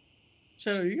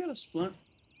 Shadow, you got a splint?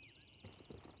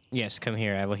 Yes, come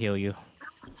here. I will heal you.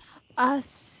 A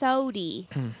sody.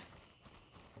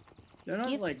 They're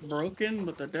not like broken,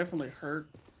 but they're definitely hurt.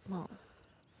 Well,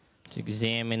 Let's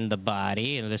examine the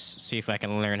body and let's see if I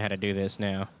can learn how to do this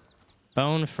now.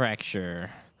 Bone fracture.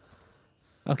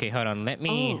 Okay, hold on. Let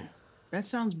me Oh, that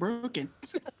sounds broken.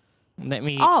 let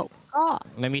me oh, God.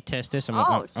 let me test this. I'm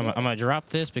Oh, gonna drop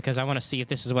this because I want to see if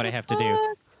this is what I have to do.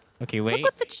 Fuck? Okay, Look wait.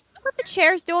 what the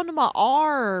chair's doing to my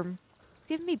arm.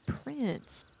 Give me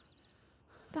prints.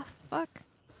 The fuck?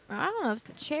 I don't know if it's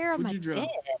the chair on What'd my you drop?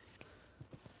 desk.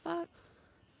 Fuck.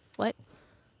 What?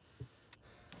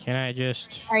 Can I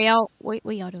just? Are y'all? What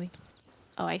y'all doing?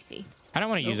 Oh, I see. I don't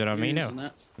want to use it on me.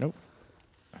 No. Nope.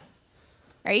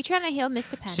 Are you trying to heal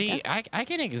Mr. Panda? See, I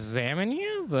can examine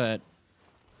you, but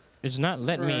it's not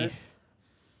letting me. Right.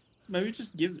 Maybe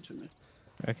just give it to me.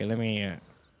 Okay, let me.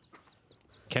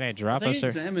 Can I I drop think us? Or...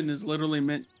 examine is literally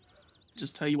meant to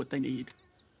just tell you what they need.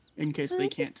 in case they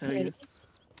can't tell you.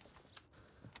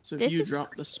 So if This you is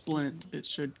drop the splint, it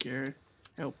should carry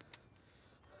help.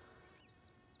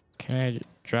 Can I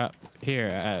drop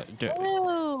here?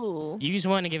 Ew. Use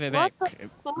one and give it What back. the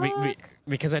fuck?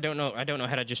 Because I don't know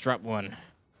how to just drop one.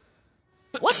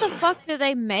 What the fuck do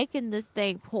they make in this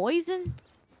thing? Poison?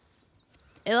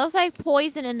 It looks like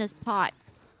poison in this pot.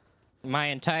 My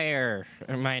entire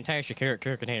secure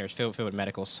container is filled with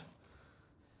medicals.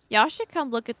 Y'all should come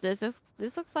look at this.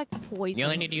 This looks like poison. You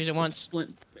only need to use it once.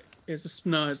 Splint. It's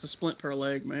a splint per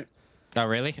leg, mate. Oh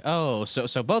really? Oh,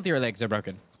 so both your legs are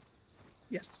broken.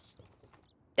 Yes.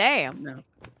 Damn. No,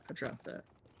 I dropped that.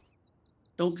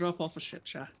 Don't drop off a shit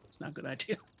shot. It's not a good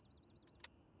idea.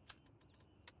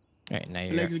 All right, now My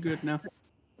you're legs are good now.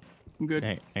 I'm good.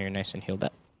 now you're nice and healed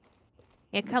up.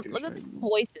 Yeah, come look at this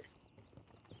poison.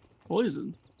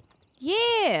 Poison.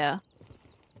 Yeah.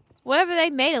 Whatever they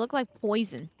made, it looked like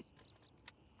poison.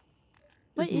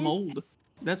 What It's is mold.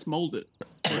 That's molded.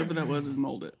 Whatever that was is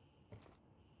molded.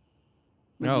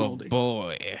 It's Oh moldy.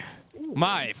 boy,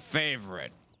 my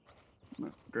favorite. No,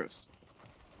 gross.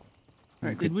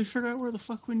 Alright, did we figure out where the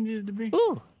fuck we needed to be?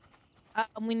 Ooh,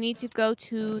 We need to go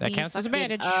to That the counts as a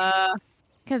fucking, bandage.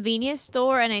 Convenience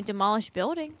store and a demolished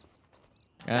building.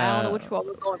 I don't know which one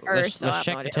we're going first. so I Let's have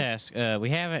check no the idea. task. We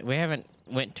haven't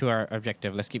went to our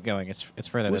objective. Let's keep going. It's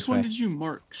further Which this one way. did you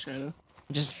mark, Shadow?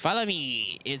 Just follow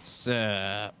me. It's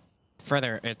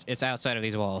further. It's outside of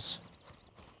these walls.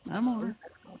 I'm over.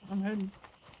 I'm heading.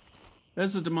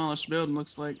 That's the demolished building,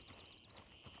 looks like.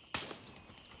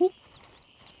 Whoop.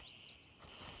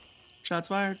 Shots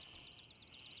fired.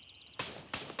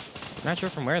 Not sure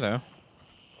from where though.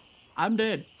 I'm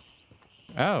dead.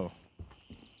 Oh,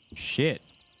 shit.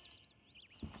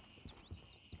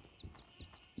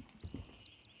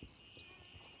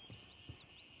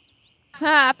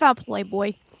 Ah, I found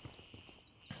Playboy.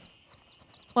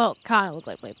 Well, kind of look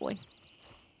like Playboy.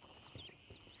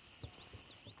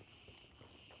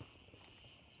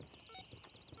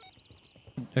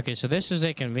 Okay, so this is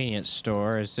a convenience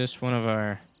store. Is this one of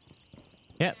our?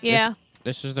 Yep. Yeah.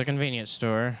 This is the convenience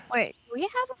store. Wait, do we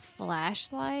have a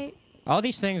flashlight? All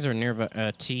these things are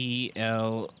nearby. T,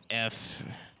 L, F,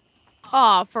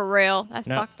 Oh, for real? That's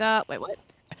No. fucked up. Wait, what?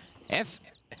 F.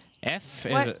 F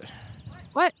is What? a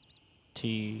What?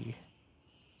 T.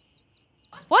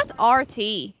 What's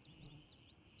RT?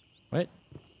 What?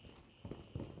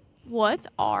 What's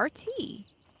RT?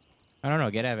 I don't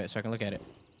know. Get out of it so I can look at it.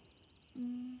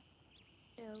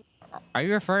 Are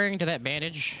you referring to that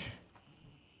bandage?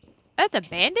 That's a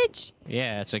bandage?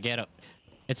 Yeah, it's a ghetto.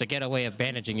 It's a ghetto way of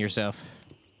bandaging yourself,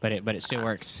 but it still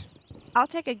works. I'll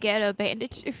take a ghetto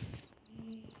bandage.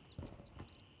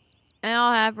 And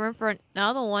I'll have room for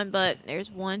another one, but there's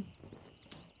one.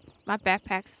 My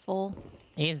backpack's full.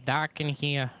 It's dark in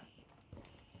here.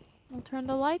 I'll turn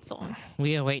the lights on.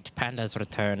 We await Panda's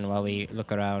return while we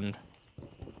look around.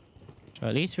 So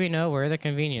at least we know where the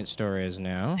convenience store is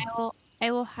now.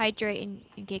 I will hydrate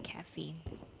and get caffeine.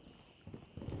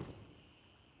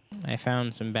 I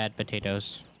found some bad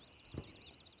potatoes.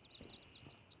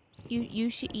 You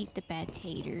should eat the bad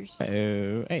taters.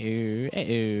 Uh-oh, uh-oh,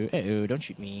 uh-oh, uh-oh. Don't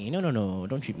shoot me. No,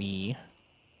 don't shoot me.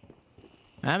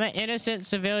 I'm an innocent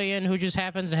civilian who just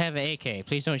happens to have an AK.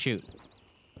 Please don't shoot.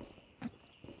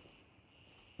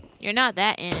 You're not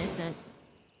that innocent.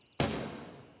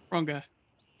 Wrong guy.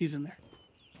 He's in there.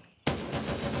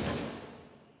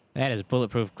 That is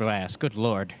bulletproof glass. Good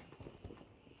lord.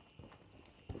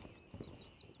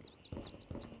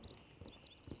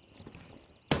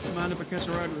 Mind if I catch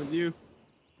a ride with you?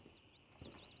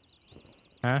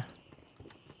 Huh?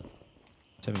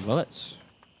 7 bullets.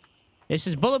 This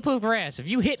is bulletproof glass. If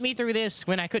you hit me through this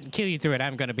when I couldn't kill you through it,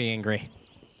 I'm gonna be angry.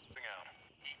 Moving out.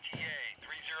 ETA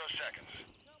 30 seconds.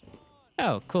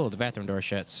 Oh, cool. The bathroom door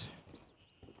shuts.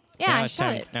 Yeah, now I it's shot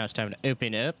time. it. Now it's time to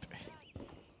open up.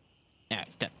 Now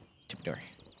stop. To the door.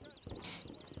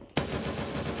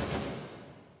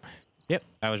 Yep,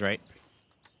 I was right.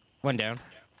 One down.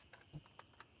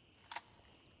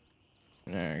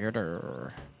 There, your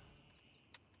door.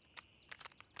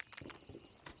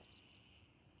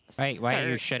 Wait, why are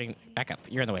you shutting? Back up.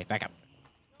 You're in the way. Back up.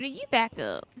 You back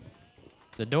up.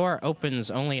 The door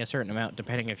opens only a certain amount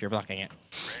depending if you're blocking it.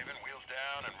 Raven, wheels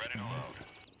down and ready to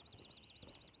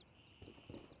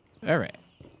load. All right.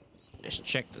 Just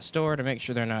check the store to make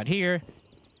sure they're not here.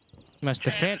 Must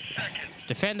defend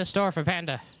the store for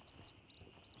Panda.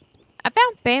 I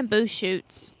found bamboo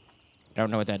shoots. I don't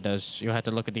know what that does. You'll have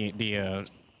to look at the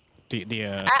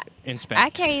inspect. I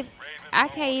can't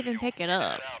even pick it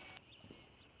up.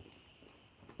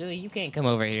 Lily, you can't come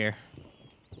over here.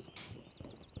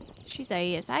 She said,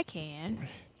 yes, I can.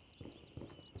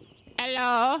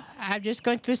 Hello, I'm just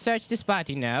going to search this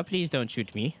body now. Please don't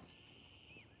shoot me.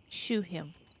 Shoot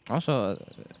him. Also,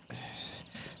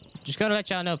 just gonna let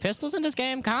y'all know, pistols in this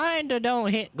game kinda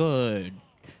don't hit good.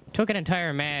 Took an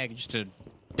entire mag just to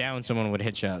down someone with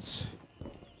headshots.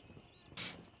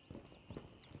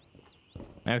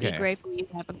 Okay. Be grateful you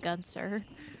have a gun, sir.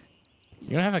 You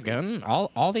don't have a gun?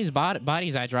 All these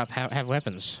bodies I drop have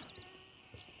weapons.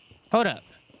 Hold up.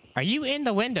 Are you in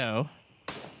the window?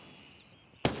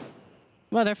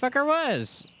 Motherfucker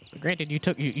was. Granted, you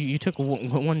took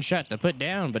one shot to put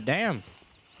down, but damn.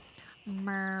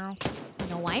 Meow.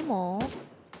 No, I'm all.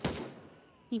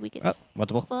 See, we get Oh,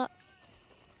 multiple. fuck.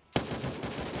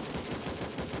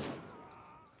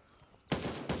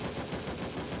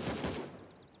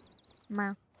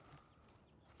 Meow.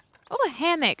 Oh, a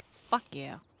hammock. Fuck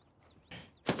yeah.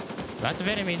 Lots of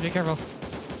enemies. Be careful.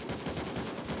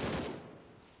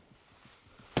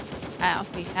 I don't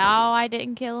see how I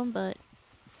didn't kill him, but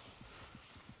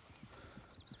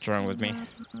What's wrong with me?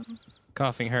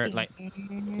 Coughing hurt, light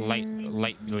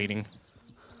bleeding.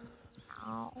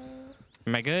 Ow.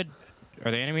 Am I good? Are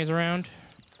there enemies around?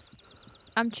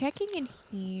 I'm checking in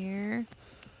here.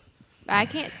 I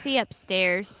can't see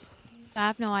upstairs. I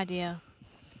have no idea.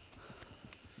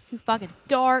 Too fucking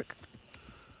dark.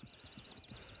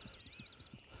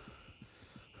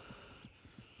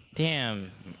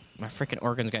 Damn, my freaking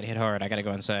organs got hit hard. I gotta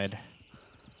go inside.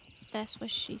 That's what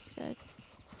she said.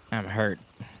 I'm hurt.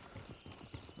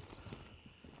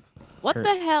 What Hurt.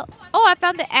 the hell? Oh, I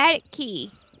found the attic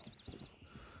key.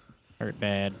 Hurt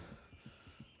bad.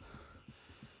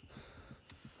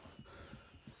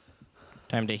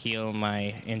 Time to heal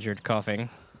my injured coughing.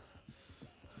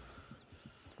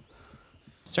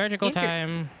 Surgical Injured-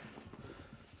 time.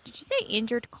 Did you say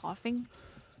injured coughing?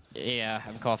 Yeah,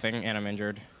 I'm coughing and I'm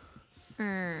injured.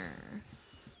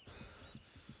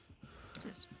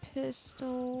 This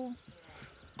pistol.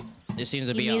 It seems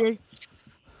to Give be me a, this.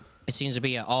 it seems to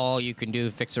be a all you can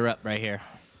do fixer up right here.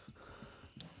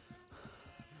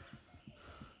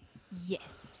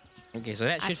 Yes. Okay, so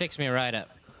that should fix me right up.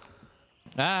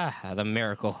 Ah, the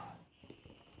miracle.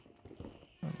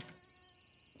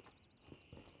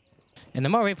 And the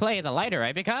more we play, the lighter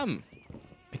I become.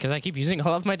 Because I keep using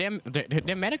all of my damn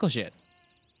medical shit.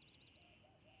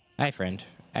 Hi, friend.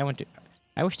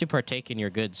 I wish to partake in your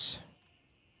goods.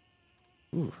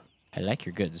 Ooh, I like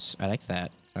your goods. I like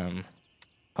that.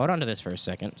 Hold on to this for a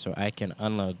second so I can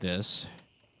unload this.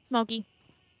 Smokey,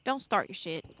 don't start your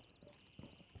shit.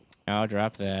 I'll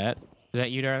drop that. Is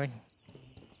that you, darling?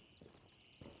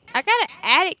 I got an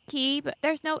attic key, but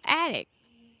there's no attic.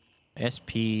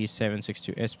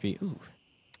 SP762 SP. Ooh.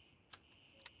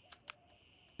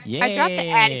 Yeah. I dropped the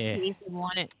attic key if you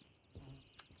want it.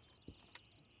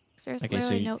 'Cause there's Okay, so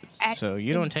literally no attic. so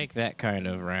you don't take that kind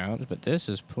of rounds, but this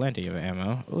is plenty of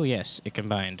ammo. Oh yes, it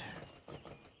combined.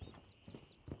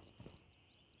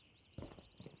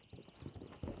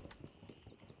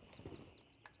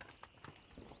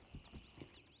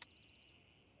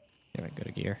 There we go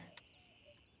to gear.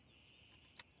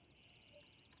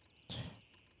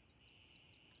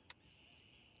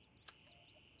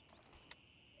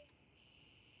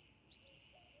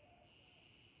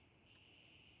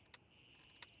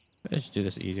 Let's do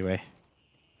this the easy way.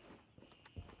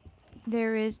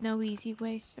 There is no easy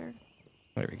way, sir.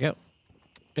 There we go.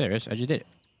 There it is. I just did it.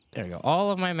 There we go.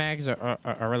 All of my mags are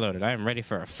reloaded. I am ready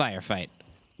for a firefight.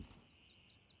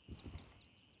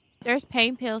 There's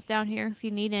pain pills down here if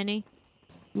you need any.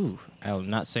 Ooh, I will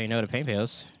not say no to pain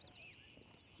pills.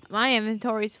 My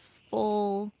inventory's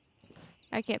full.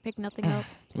 I can't pick nothing up.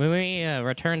 When we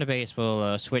return to base,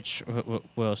 we'll switch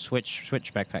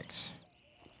backpacks.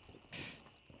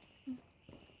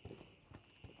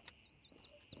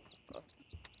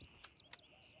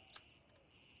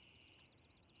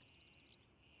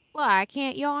 Why,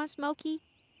 can't yawn, Smokey?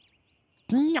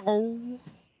 No.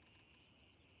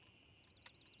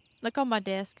 Look on my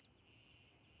desk.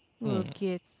 Look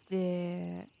at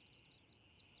that.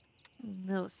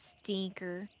 Little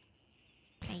stinker.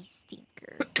 Nice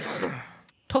stinker.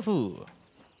 Tofu.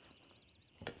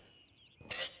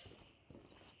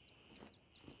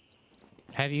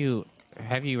 Have you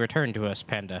returned to us,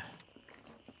 Panda?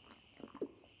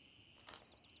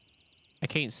 I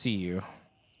can't see you.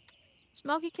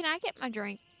 Smokey, can I get my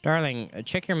drink? Darling,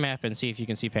 check your map and see if you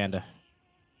can see Panda.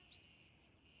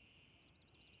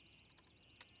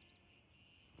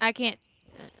 I can't.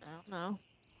 I don't know.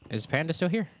 Is Panda still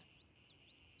here?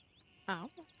 Oh.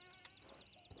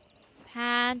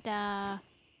 Panda.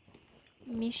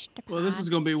 Mr. Panda. Well, this is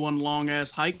gonna be one long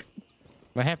ass hike.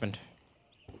 What happened?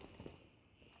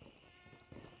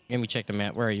 Let me check the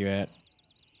map. Where are you at?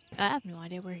 I have no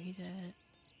idea where he's at.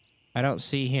 I don't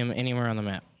see him anywhere on the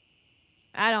map.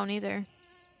 I don't either.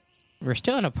 We're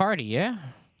still in a party, yeah?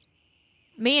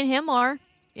 Me and him are.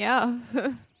 Yeah.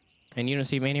 And you don't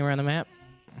see him anywhere on the map?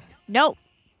 Nope.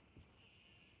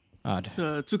 Odd.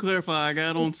 To clarify, I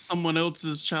got on someone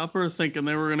else's chopper thinking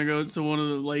they were gonna go to one of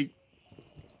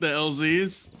the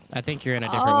LZs. I think you're in a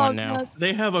different one now. God.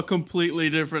 They have a completely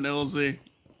different LZ.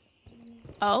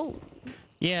 Oh.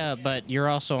 Yeah, but you're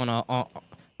also on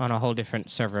a whole different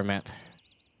server map.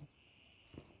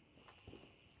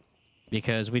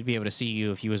 Because we'd be able to see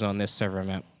you if you was on this server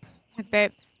map. Hey,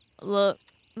 babe, look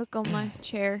on my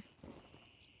chair.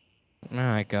 Oh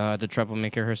my god, the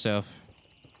troublemaker herself.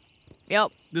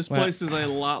 Yep. This Well- place is a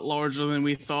lot larger than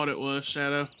we thought it was,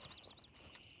 Shadow.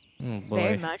 Oh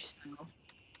Very boy. much so.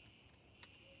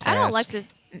 I don't like Task.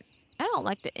 this. I don't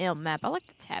like the M map. I like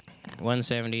the tap map.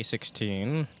 170,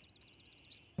 16.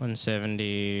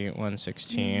 170,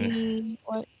 116.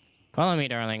 What? Follow me,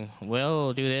 darling.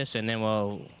 We'll do this, and then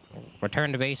we'll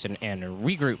return to base and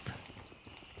regroup.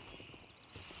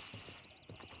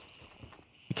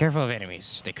 Be careful of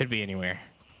enemies. They could be anywhere.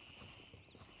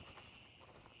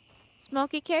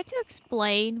 Smokey, care to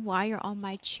explain why you're on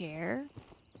my chair?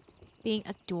 Being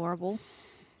adorable.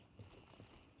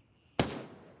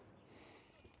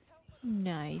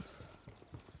 Nice.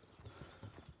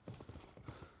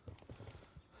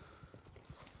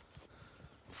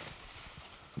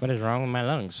 What is wrong with my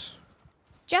lungs?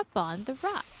 Jump on the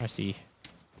rock. I see.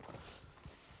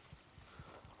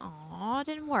 Aw,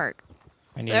 didn't work.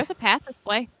 I need There's a path this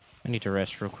way. to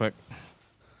rest real quick.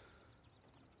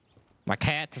 My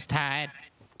cat is tired.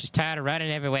 Just tired of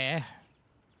running everywhere.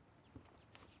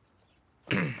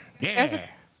 Yeah. There's a-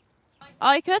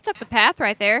 Oh, you could have took the path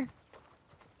right there.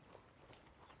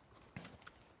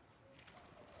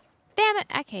 Damn it,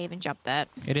 I can't even jump that.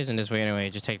 It isn't this way anyway.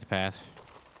 Just take the path.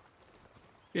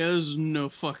 Yeah, there's no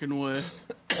fucking way.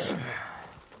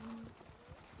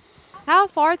 How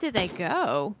far did they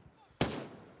go?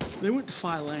 They went to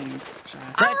Phi Lang.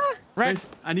 Red.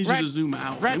 I need Red. you to zoom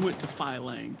out. Red. They went to Phi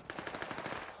Lang.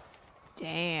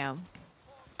 Damn.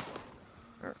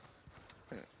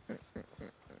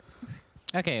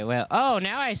 Okay, well. Oh,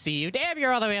 now I see you. Damn,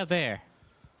 you're all the way up there.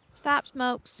 Stop,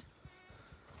 Smokes.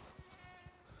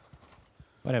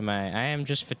 What am I? I am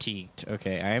just fatigued.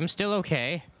 Okay, I am still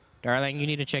okay. Darling, you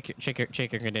need to check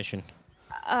your condition.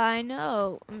 I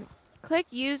know. Click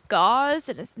use gauze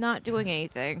and it's not doing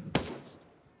anything.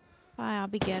 Fine, I'll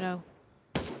be ghetto.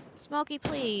 Smokey,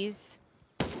 please.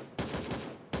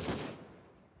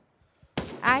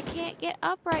 I can't get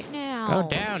up right now. Go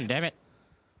down, damn it.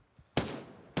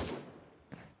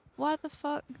 What the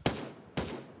fuck?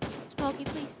 Smokey,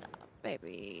 please stop,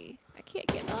 baby. I can't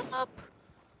get up.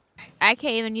 I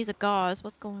can't even use a gauze.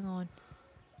 What's going on?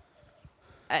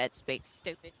 It's being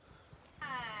stupid.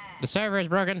 The server is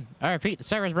broken. I repeat, the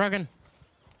server is broken.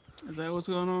 Is that what's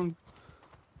going on?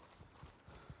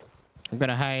 I'm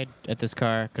gonna hide at this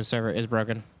car because server is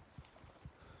broken.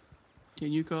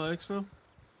 Can you call Expo?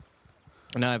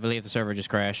 No, I believe the server just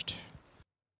crashed.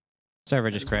 Server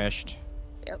just crashed.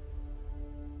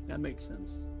 That makes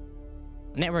sense.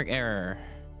 Network error.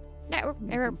 Network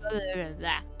error. Blah, blah, blah,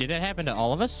 blah. Did that happen to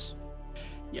all of us?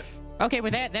 Yep. Okay,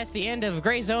 with that, that's the end of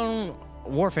Gray Zone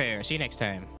Warfare. See you next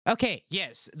time. Okay,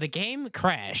 yes, the game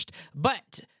crashed,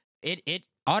 but it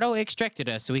auto-extracted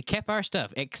us, so we kept our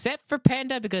stuff, except for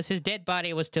Panda because his dead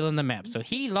body was still in the map. So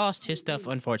he lost his stuff,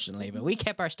 unfortunately, but we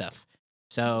kept our stuff.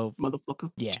 So,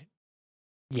 Motherfucker. yeah.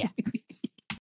 Yeah.